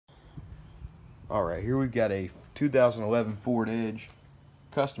Alright, here we've got a 2011 Ford Edge.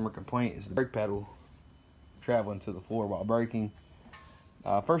 Customer complaint is the brake pedal traveling to the floor while braking.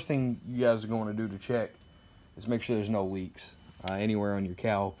 First thing you guys are going to do to check is make sure there's no leaks anywhere on your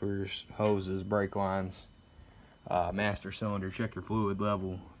calipers, hoses, brake lines, master cylinder. Check your fluid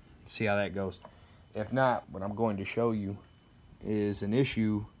level, see how that goes. If not, what I'm going to show you is an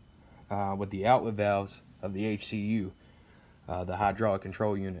issue with the outlet valves of the HCU, the hydraulic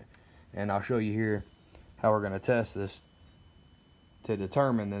control unit. And I'll show you here how we're going to test this to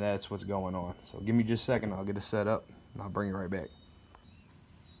determine that that's what's going on. So give me just a second, I'll get it set up and I'll bring you right back.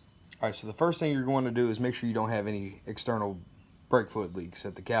 Alright, so the first thing you're going to do is make sure you don't have any external brake fluid leaks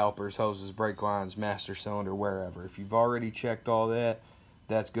at the calipers, hoses, brake lines, master cylinder, wherever. If you've already checked all that,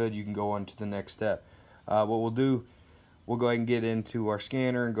 that's good. You can go on to the next step. What we'll do, we'll go ahead and get into our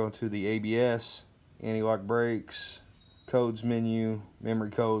scanner and go to the ABS, anti-lock brakes, codes menu, memory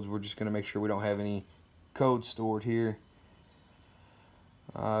codes. We're just going to make sure we don't have any codes stored here.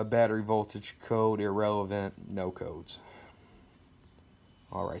 Battery voltage code, irrelevant, no codes.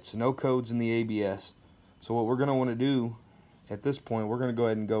 Alright, so no codes in the ABS. So what we're going to want to do at this point, we're going to go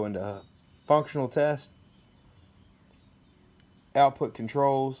ahead and go into functional test, output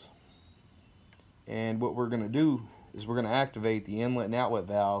controls, and what we're going to do is we're going to activate the inlet and outlet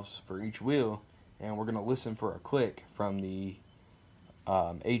valves for each wheel, and we're going to listen for a click from the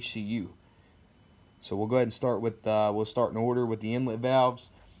HCU. So we'll go ahead and start with, we'll start in order with the inlet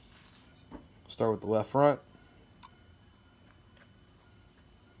valves. Start with the left front.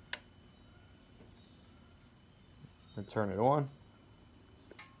 And turn it on.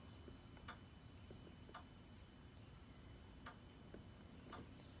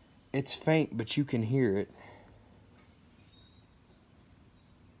 It's faint, but you can hear it.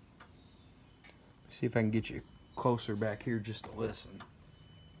 See if I can get you closer back here just to listen.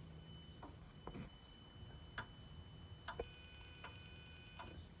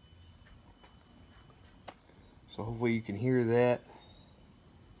 So hopefully you can hear that.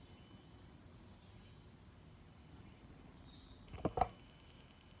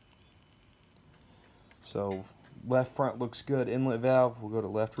 So left front looks good. Inlet valve, we'll go to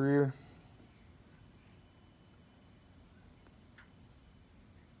left rear.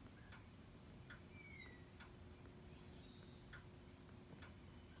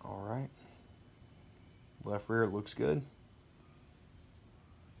 Alright. Left rear looks good.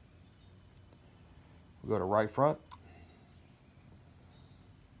 We'll go to right front.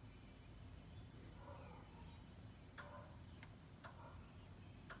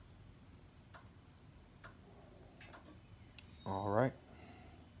 Alright.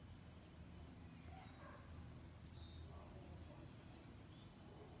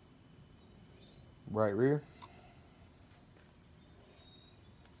 Right rear.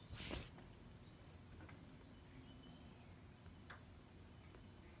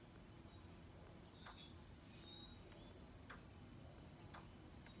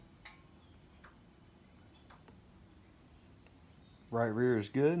 Right rear is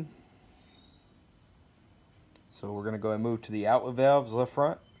good. So we're going to go ahead and move to the outlet valves, left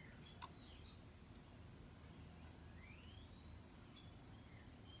front.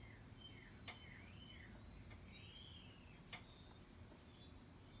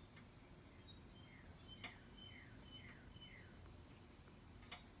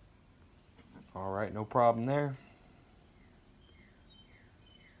 Alright, no problem there.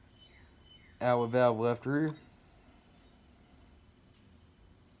 Outlet valve, left rear.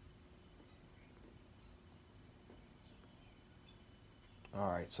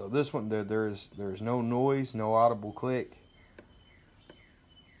 Alright, so this one, there's no noise, no audible click.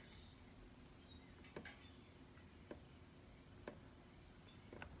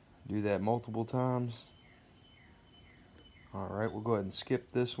 Do that multiple times. Alright, we'll go ahead and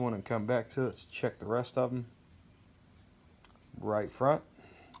skip this one and come back to it. Let's check the rest of them. Right front.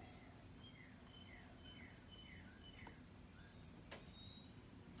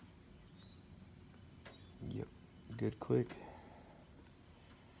 Yep, good click.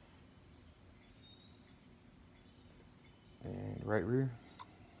 And right rear.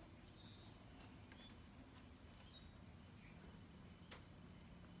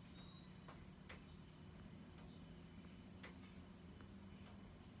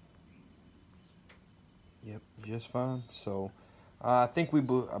 Yep, just fine. So I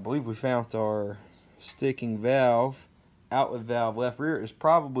believe we found our sticking valve. Outlet valve left rear is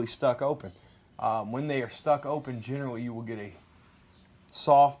probably stuck open. When they are stuck open, generally you will get a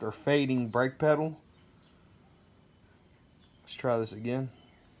soft or fading brake pedal. Let's try this again.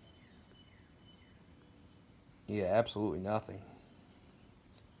 Yeah, absolutely nothing.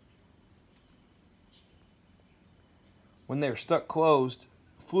 when they're stuck closed,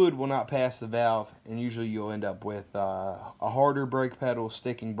 fluid will not pass the valve, and usually you'll end up with a harder brake pedal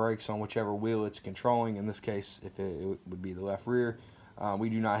sticking brakes on whichever wheel it's controlling. In this case, if it would be the left rear. We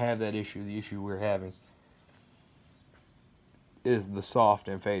do not have that issue. The issue we're having is the soft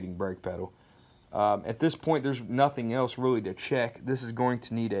and fading brake pedal. At this point, there's nothing else really to check. This is going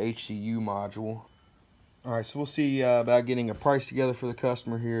to need a HCU module. Alright, so we'll see about getting a price together for the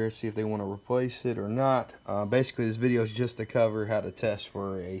customer here, see if they want to replace it or not. Basically, this video is just to cover how to test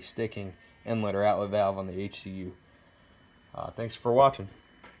for a sticking inlet or outlet valve on the HCU. Thanks for watching.